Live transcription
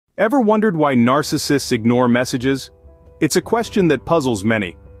Ever wondered why narcissists ignore messages? It's a question that puzzles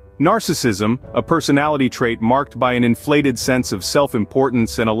many. Narcissism, a personality trait marked by an inflated sense of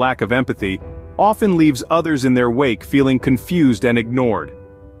self-importance and a lack of empathy, often leaves others in their wake feeling confused and ignored.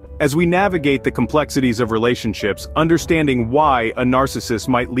 As we navigate the complexities of relationships, understanding why a narcissist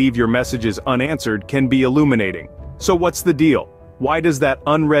might leave your messages unanswered can be illuminating. So what's the deal? Why does that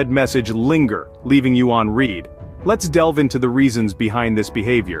unread message linger, leaving you on read? Let's delve into the reasons behind this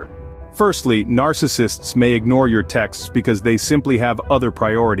behavior. Firstly, narcissists may ignore your texts because they simply have other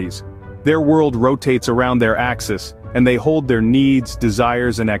priorities. Their world rotates around their axis, and they hold their needs,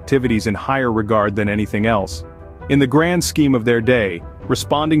 desires, and activities in higher regard than anything else. In the grand scheme of their day,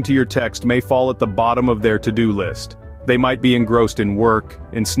 responding to your text may fall at the bottom of their to-do list. They might be engrossed in work,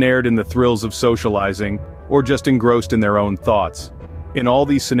 ensnared in the thrills of socializing, or just engrossed in their own thoughts. In all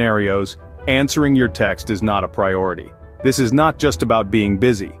these scenarios, answering your text is not a priority. This is not just about being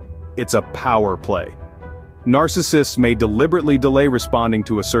busy. It's a power play. Narcissists may deliberately delay responding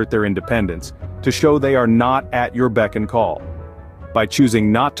to assert their independence, to show they are not at your beck and call. By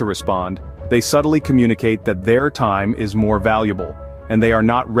choosing not to respond, they subtly communicate that their time is more valuable, and they are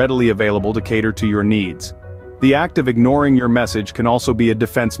not readily available to cater to your needs. The act of ignoring your message can also be a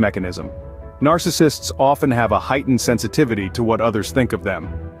defense mechanism. Narcissists often have a heightened sensitivity to what others think of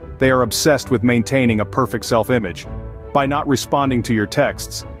them. They are obsessed with maintaining a perfect self-image. By not responding to your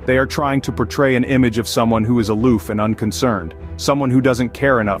texts, they are trying to portray an image of someone who is aloof and unconcerned, someone who doesn't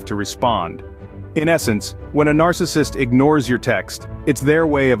care enough to respond. In essence, when a narcissist ignores your text, it's their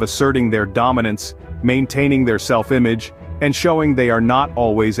way of asserting their dominance, maintaining their self-image, and showing they are not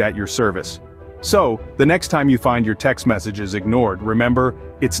always at your service. So, the next time you find your text messages ignored, remember,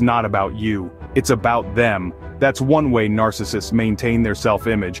 it's not about you, it's about them. That's one way narcissists maintain their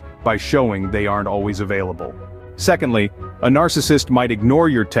self-image, by showing they aren't always available. Secondly, a narcissist might ignore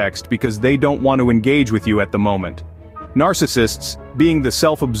your text because they don't want to engage with you at the moment. Narcissists, being the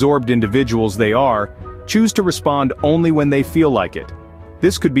self-absorbed individuals they are, choose to respond only when they feel like it.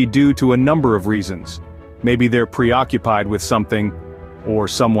 This could be due to a number of reasons. Maybe they're preoccupied with something, or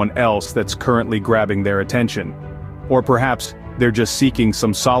someone else that's currently grabbing their attention. Or perhaps, they're just seeking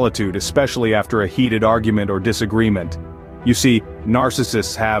some solitude, especially after a heated argument or disagreement. You see,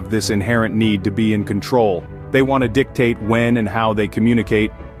 narcissists have this inherent need to be in control. They want to dictate when and how they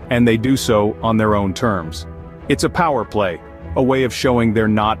communicate, and they do so on their own terms. It's a power play, a way of showing they're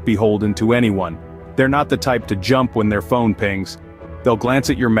not beholden to anyone. They're not the type to jump when their phone pings. They'll glance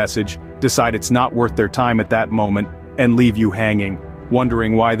at your message, decide it's not worth their time at that moment, and leave you hanging,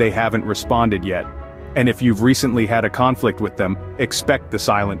 wondering why they haven't responded yet. And if you've recently had a conflict with them, expect the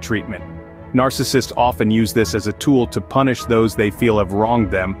silent treatment. Narcissists often use this as a tool to punish those they feel have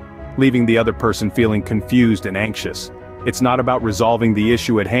wronged them, leaving the other person feeling confused and anxious. It's not about resolving the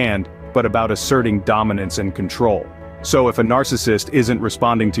issue at hand, but about asserting dominance and control. So if a narcissist isn't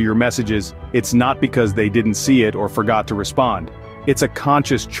responding to your messages, it's not because they didn't see it or forgot to respond. It's a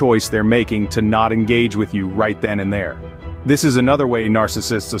conscious choice they're making to not engage with you right then and there. This is another way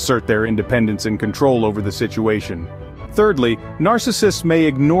narcissists assert their independence and control over the situation. Thirdly, narcissists may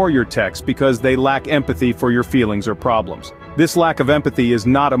ignore your text because they lack empathy for your feelings or problems. This lack of empathy is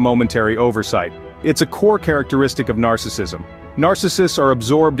not a momentary oversight. It's a core characteristic of narcissism. Narcissists are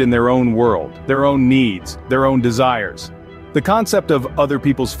absorbed in their own world, their own needs, their own desires. The concept of other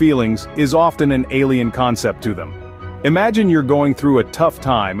people's feelings is often an alien concept to them. Imagine you're going through a tough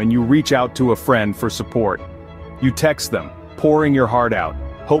time and you reach out to a friend for support. You text them, pouring your heart out,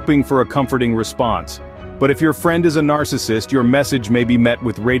 hoping for a comforting response. But if your friend is a narcissist, your message may be met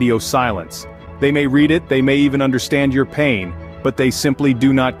with radio silence. They may read it, they may even understand your pain, but they simply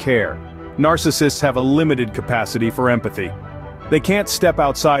do not care. Narcissists have a limited capacity for empathy. They can't step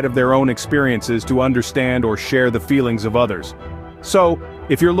outside of their own experiences to understand or share the feelings of others. So,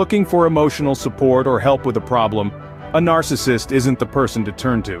 if you're looking for emotional support or help with a problem, a narcissist isn't the person to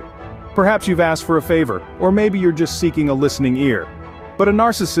turn to. Perhaps you've asked for a favor, or maybe you're just seeking a listening ear. But a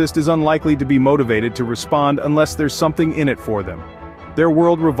narcissist is unlikely to be motivated to respond unless there's something in it for them. Their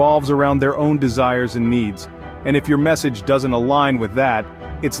world revolves around their own desires and needs, and if your message doesn't align with that,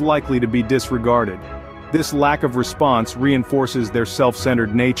 it's likely to be disregarded. This lack of response reinforces their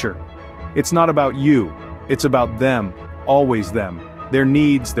self-centered nature. It's not about you, it's about them, always them, their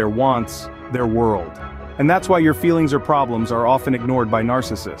needs, their wants, their world. And that's why your feelings or problems are often ignored by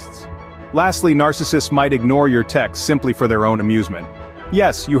narcissists. Lastly, narcissists might ignore your text simply for their own amusement.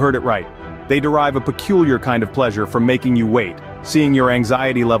 Yes, you heard it right. They derive a peculiar kind of pleasure from making you wait, seeing your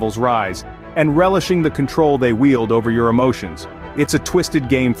anxiety levels rise, and relishing the control they wield over your emotions. It's a twisted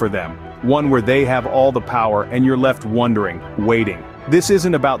game for them, one where they have all the power and you're left wondering, waiting. This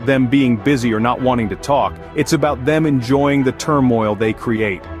isn't about them being busy or not wanting to talk, it's about them enjoying the turmoil they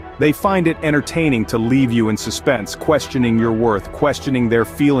create. They find it entertaining to leave you in suspense, questioning your worth, questioning their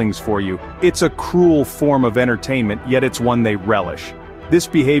feelings for you. It's a cruel form of entertainment, yet it's one they relish. This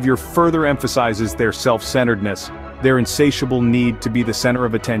behavior further emphasizes their self-centeredness, their insatiable need to be the center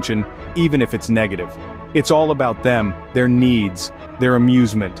of attention, even if it's negative. It's all about them, their needs, their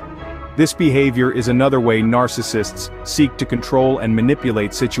amusement. This behavior is another way narcissists seek to control and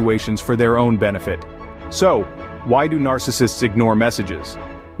manipulate situations for their own benefit. So, why do narcissists ignore messages?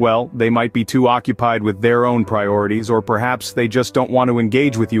 Well, they might be too occupied with their own priorities, or perhaps they just don't want to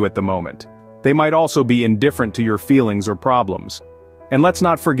engage with you at the moment. They might also be indifferent to your feelings or problems. And let's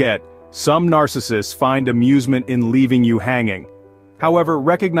not forget, some narcissists find amusement in leaving you hanging. However,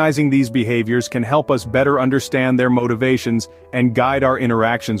 recognizing these behaviors can help us better understand their motivations and guide our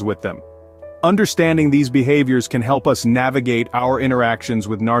interactions with them. Understanding these behaviors can help us navigate our interactions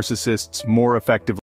with narcissists more effectively.